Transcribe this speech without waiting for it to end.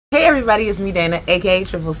Hey everybody, it's me Dana, aka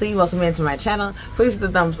Triple C. Welcome into my channel. Please hit the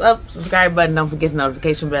thumbs up, subscribe button, don't forget the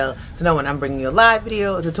notification bell to know when I'm bringing you a live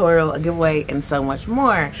video, a tutorial, a giveaway, and so much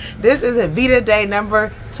more. This is a Veda day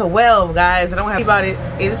number 12, guys. I don't have about it.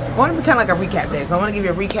 It's going to be kind of like a recap day. So I want to give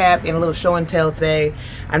you a recap and a little show and tell today.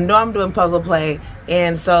 I know I'm doing puzzle play,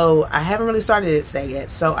 and so I haven't really started it today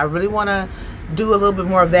yet. So I really want to do a little bit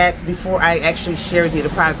more of that before I actually share with you the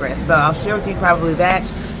progress. So I'll share with you probably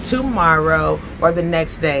that tomorrow or the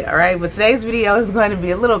next day. All right, but today's video is going to be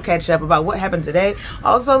a little catch up about what happened today,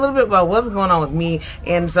 also a little bit about what's going on with me,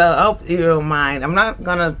 and so I hope you don't mind. I'm not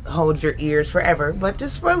gonna hold your ears forever, but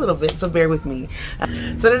just for a little bit, so bear with me.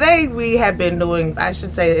 So today we have been doing, I should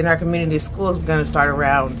say, in our community, schools are going to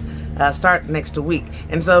start next week,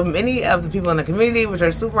 and so many of the people in the community, which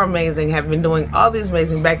are super amazing, have been doing all these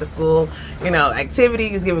amazing back to school,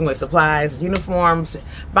 activities, giving away supplies, uniforms,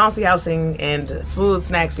 bouncy housing, and food,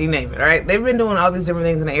 snacks, you name it. All right, they've been doing all these different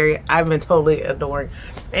things in the area. I've been totally adoring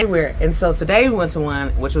everywhere, and so today we went to one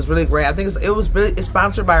which was really great. I think it's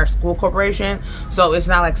sponsored by our school corporation, so it's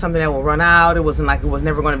not like something that will run out. It wasn't like it was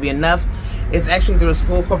never going to be enough. It's actually through the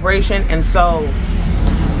school corporation, and so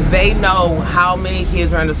they know how many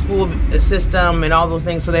kids are in the school system and all those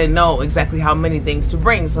things, so they know exactly how many things to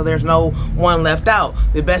bring, so there's no one left out.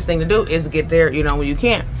 The best thing to do is get there, when you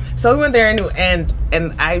can. So we went there and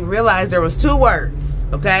I realized there was two words,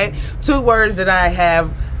 okay? Two words that I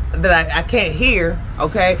have that I can't hear,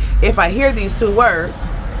 okay? If I hear these two words,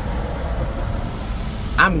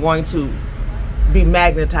 I'm going to be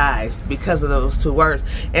magnetized because of those two words.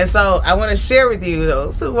 And so I want to share with you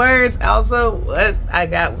those two words, also what I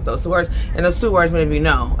got with those two words. And those two words, many of you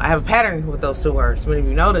know, I have a pattern with those two words. Many of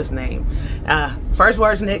you know this name. First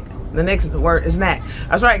word is Knick, the next word is Knack.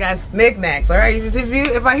 That's right, guys, Knick, Knacks. All right,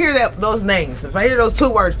 if I hear those names, if I hear those two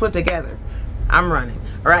words put together, I'm running.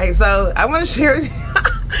 All right, so I want to share with you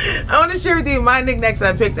I want to share with you my knickknacks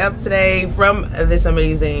that I picked up today from this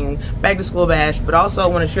amazing back to school bash, but also I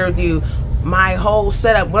want to share with you my whole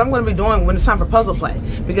setup, what I'm going to be doing when it's time for puzzle play,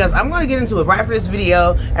 because I'm going to get into it right after this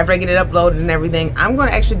video. After I get it uploaded and everything, I'm going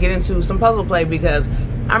to actually get into some puzzle play because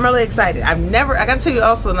I'm really excited. I got to tell you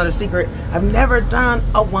also another secret. I've never done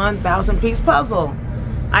a 1,000 piece puzzle.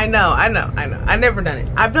 I know. I've never done it.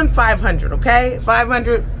 I've done 500, okay?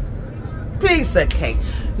 500, piece of cake.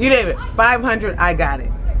 You name it. 500, I got it.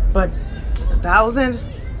 But 1,000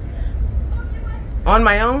 on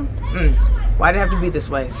my own? Why'd it have to be this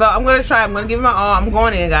way? So I'm gonna try. I'm gonna give it my all. I'm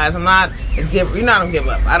going in, guys. I'm not a giver. I don't give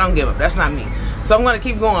up. I don't give up. That's not me. So I'm gonna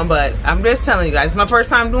keep going. But I'm just telling you guys, it's my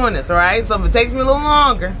first time doing this. All right. So if it takes me a little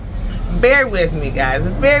longer, bear with me, guys.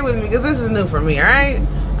 Bear with me because this is new for me. All right.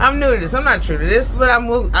 I'm new to this. I'm not true to this, but I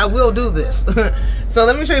will do this. So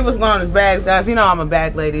let me show you what's going on in these bags, guys. You know I'm a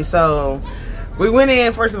bag lady, so. We went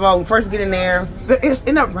in, first of all, we first get in there. It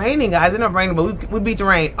ended up raining, guys. It ended up raining, but we beat the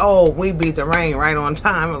rain. Oh, we beat the rain right on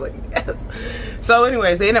time. I was like, yes. So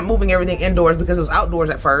anyways, they ended up moving everything indoors because it was outdoors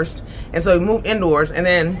at first. And so we moved indoors, and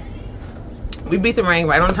then we beat the rain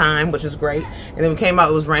right on time, which is great. And then we came out,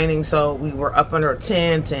 it was raining, so we were up under a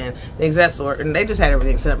tent and things of that sort. And they just had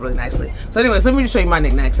everything set up really nicely. So anyways, let me just show you my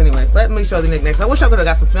knickknacks. Anyways, let me show you the knickknacks. I wish I could have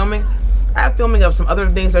got some filming. I have filming of some other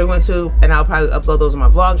things that we went to, and I'll probably upload those on my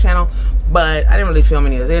vlog channel, but I didn't really film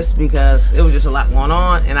any of this because it was just a lot going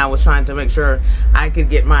on, and I was trying to make sure I could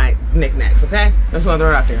get my knickknacks, okay? Just want to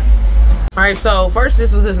throw it out there. All right, so first,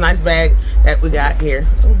 this was this nice bag that we got here.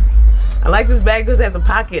 I like this bag because it has a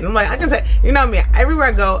pocket, and I'm like, I can say, you know me, everywhere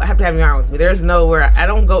I go, I have to have yarn with me. There's nowhere, I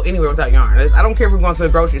don't go anywhere without yarn. I don't care if we're going to the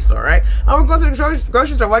grocery store, right? Oh, we're going to the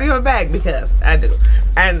grocery store. Why do you have a bag? Because I do.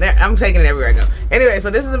 And I'm taking it everywhere I go. Anyway,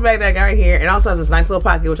 so this is the bag that I got right here, and also has this nice little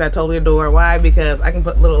pocket, which I totally adore. Why? Because I can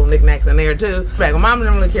put little knickknacks in there too. Bag. My mom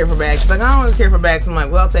didn't really care for bags. She's like, I don't really care for bags. So I'm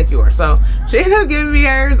like, well, I'll take yours. So she ended up giving me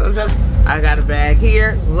hers. I got a bag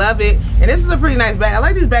here. Love it. And this is a pretty nice bag. I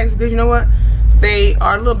like these bags because you know what? They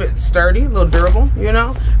are a little bit sturdy, a little durable,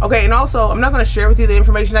 Okay, and also, I'm not going to share with you the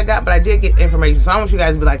information I got, but I did get information. So I don't want you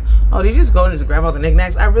guys to be like, oh, did you just go and just grab all the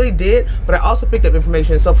knickknacks? I really did, but I also picked up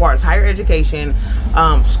information so far as higher education,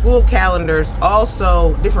 school calendars,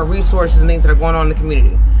 also different resources and things that are going on in the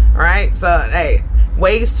community. All right, so, hey,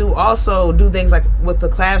 ways to also do things like with the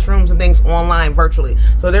classrooms and things online virtually.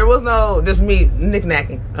 So there was no just me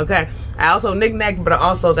knickknacking, okay? I also knickknacked, but I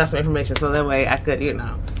also got some information so that way I could,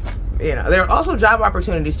 there are also job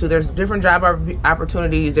opportunities too. There's different job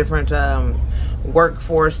opportunities, different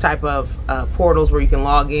workforce type of portals where you can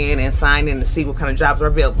log in and sign in to see what kind of jobs are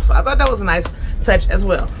available. So I thought that was a nice touch as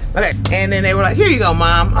well. Okay, and then they were like, here you go,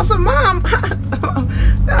 Mom. I said, Mom,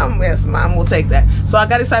 yes, Mom, we'll take that. So I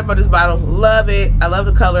got excited about this bottle. Love it. I love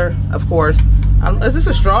the color, of course. Is this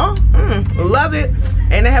a straw? Love it.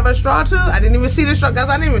 And they have a straw too. I didn't even see the straw, guys.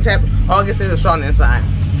 I didn't even tap. Oh, I guess there's a straw on the inside.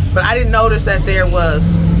 But I didn't notice that there was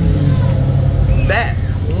that.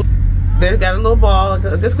 They got a little ball. I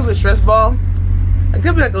guess it could be a stress ball. It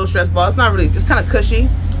could be like a little stress ball. It's not really, it's kind of cushy.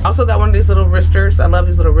 Also got one of these little wristers. I love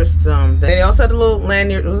these little wrist they also had a little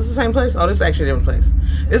lanyard. Was this the same place? Oh, this is actually a different place.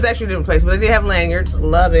 This is actually a different place, but they did have lanyards.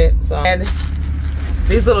 Love it. So I had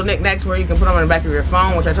these little knickknacks where you can put them on the back of your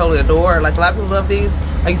phone, which I totally adore. Like, a lot of people love these.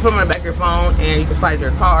 Like, you put them on the back of your phone and you can slide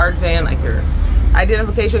your cards in, like your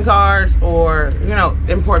identification cards, or, you know,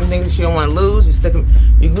 important things that you don't want to lose. You stick them,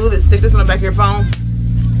 you glue this, stick this on the back of your phone,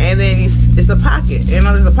 and then it's a pocket. You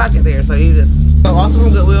know, there's a pocket there, so you just. So also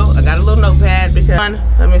from Goodwill, I got a little notepad because,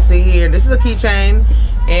 let me see here. This is a keychain,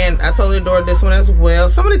 and I totally adore this one as well.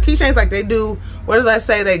 Some of the keychains, like, they do, what does I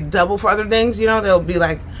say? They double for other things, you know? They'll be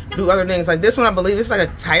like, do other things. Like this one, I believe it's like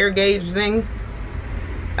a tire gauge thing.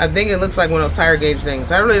 I think it looks like one of those tire gauge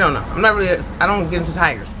things. I really don't know. I don't get into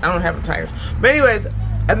tires. I don't have tires. But anyways,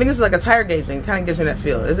 I think this is like a tire gauge thing. It kind of gives me that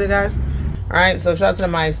feel. Is it, guys? All right, so shout out to the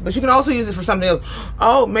mice. But you can also use it for something else.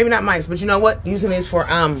 Oh, maybe not mice, but you know what? Using these for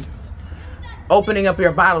opening up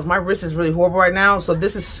your bottles. My wrist is really horrible right now, so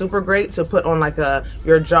this is super great to put on like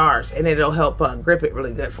your jars, and it'll help grip it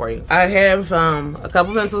really good for you. I have a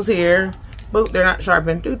couple pencils here. Boop, they're not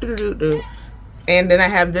sharpened. And then I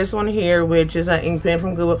have this one here, which is an ink pen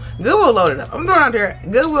from Goodwill. Goodwill loaded up. I'm throwing out there.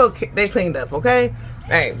 Goodwill, they cleaned up, okay?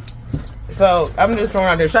 Hey, so I'm just throwing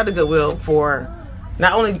out there. Shout out to Goodwill for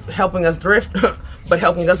not only helping us thrift, but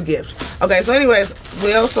helping us gift. Okay, so anyways,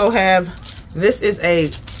 we also have, this is a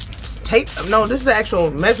tape. No, this is an actual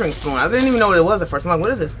measuring spoon. I didn't even know what it was at first. I'm like, what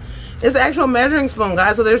is this? It's an actual measuring spoon,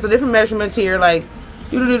 guys. So there's the different measurements here, like,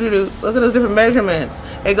 look at those different measurements.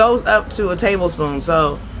 It goes up to a tablespoon,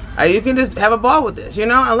 so you can just have a ball with this, you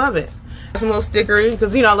know. I love it. Some little stickery,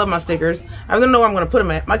 because you know I love my stickers. I don't know where I'm going to put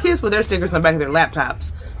them at. My kids put their stickers on the back of their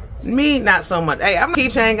laptops. Me, not so much. Hey, I'm a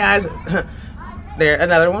keychain, guys. There,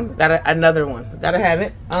 another one. Another one. Gotta have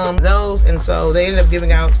it. Those, and so they ended up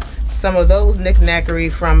giving out some of those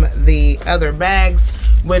knick-knackery from the other bags,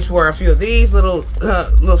 which were a few of these little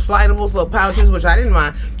slidables, little pouches, which I didn't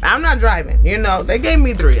mind. I'm not driving, you know. They gave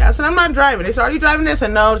me 3. I said, I'm not driving. They said, are you driving this? I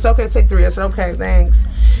said, no, it's okay to take 3. I said, okay, thanks.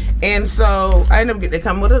 And so I ended up they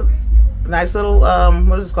come with a nice little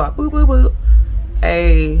what is this called? Boop, boop, boop.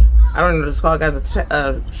 I don't know what it's called, guys.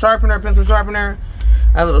 A sharpener, pencil sharpener,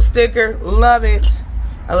 a little sticker, love it,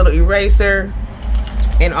 a little eraser,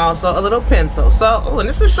 and also a little pencil. So, oh, and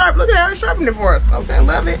this is sharp. Look at how it's sharpening it for us. Okay,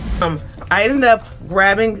 love it. I ended up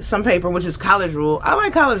grabbing some paper, which is college rule. I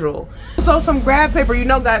like college rule. So some graph paper, you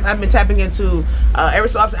know, guys, I've been tapping into every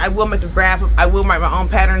so often. I will make a graph. I will write my own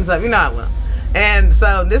patterns up. You know I will. And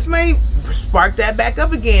so this may spark that back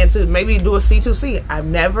up again to maybe do a C2C. I've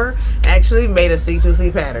never actually made a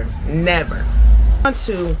C2C pattern. Never. I want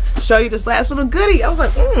to show you this last little goodie. I was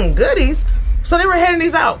like, goodies. So they were handing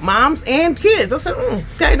these out, moms and kids. I said,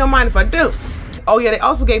 okay, don't mind if I do. Oh yeah, they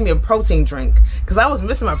also gave me a protein drink because I was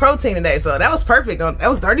missing my protein today. So that was perfect. That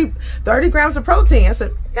was 30 grams of protein. I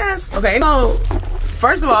said, yes. Okay, so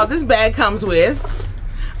first of all, this bag comes with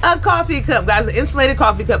a coffee cup, guys, an insulated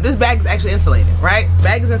coffee cup. This bag is actually insulated, right?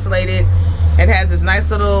 Bag is insulated. It has these nice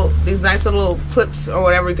little clips or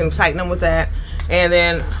whatever. You can tighten them with that. And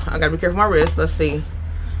then I gotta be careful with my wrist. Let's see.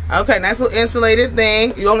 Okay, nice little insulated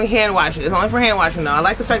thing. You only hand wash it. It's only for hand washing though. I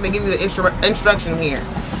like the fact they give you the instruction here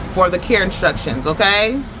for the care instructions.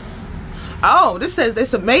 Okay. Oh, this says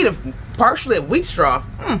this is made of partially of wheat straw.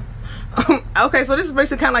 Okay, so this is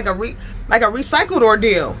basically kind of like a recycled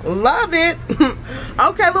ordeal. Love it.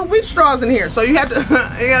 Okay, little wheat straws in here, so you have to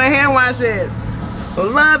you gotta hand wash it.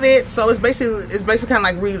 Love it. So it's basically kind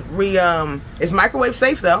of like it's microwave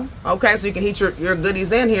safe though. Okay, so you can heat your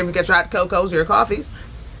goodies in here if you get your hot cocos or your coffees.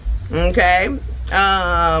 Okay,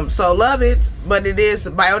 so love it, but it is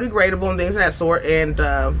biodegradable and things of that sort, and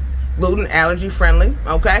gluten allergy friendly.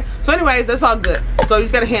 Okay, so anyways, that's all good. So you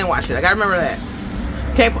just gotta hand wash it. I gotta remember that.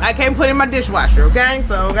 I can't put it in my dishwasher, okay?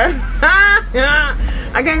 So, okay?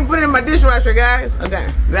 I can't put it in my dishwasher, guys. Okay,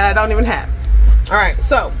 that I don't even have. All right,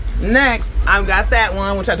 so next, I've got that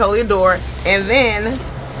one, which I totally adore. And then,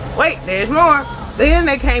 wait, there's more. Then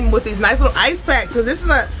they came with these nice little ice packs. Because this is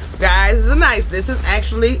this is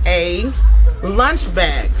actually a lunch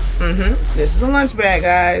bag. This is a lunch bag,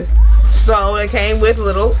 guys. So they came with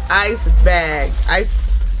little ice bags,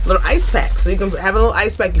 little ice packs. So you can have a little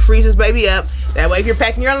ice pack. You freeze this baby up. That way if you're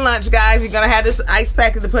packing your lunch, guys, you're gonna have this ice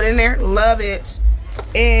pack to put in there. Love it.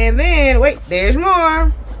 And then wait, there's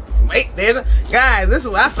more. Wait, guys, this is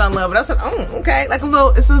what I fell in love with. I said, oh, okay, like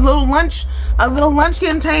it's a little lunch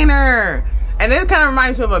container. And it kind of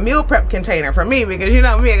reminds me of a meal prep container for me, because you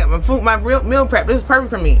know me, I got my food, my real meal prep. This is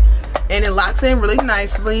perfect for me. And it locks in really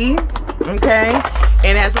nicely, okay?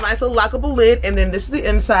 And it has a nice little lockable lid. And then this is the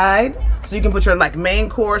inside, so you can put your like main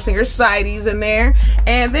course and your sides in there.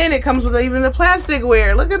 And then it comes with even the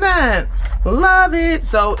plasticware. Look at that, love it.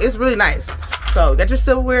 So it's really nice. So you got your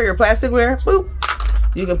silverware, your plasticware, boop.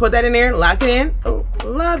 You can put that in there, lock it in. Oh,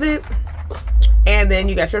 love it. And then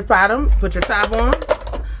you got your bottom, put your top on,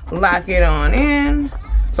 lock it on in.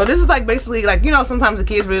 So this is like basically like, you know, sometimes the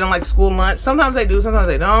kids really don't like school lunch. Sometimes they do, sometimes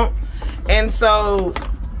they don't. And so,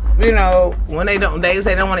 you know, when they don't, days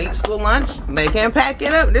they don't want to eat school lunch, they can pack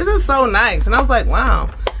it up. This is so nice. And I was like, wow.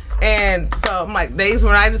 And so I'm like, days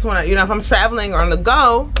when I just want to, you know, if I'm traveling or on the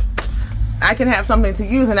go, I can have something to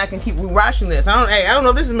use and I can keep washing this. I don't know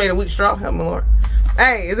if this is made of wheat straw. Help me, Lord.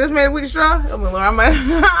 Hey, is this made of wheat straw? Help me, Lord. I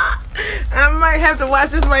might have to wash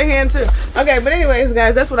this right hand too. Okay, but anyways,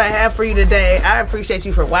 guys, that's what I have for you today. I appreciate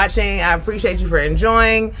you for watching. I appreciate you for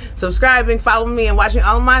enjoying, subscribing, following me, and watching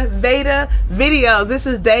all of my Veda videos. This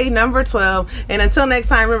is day number 12. And until next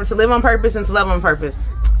time, remember to live on purpose and to love on purpose.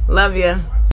 Love ya.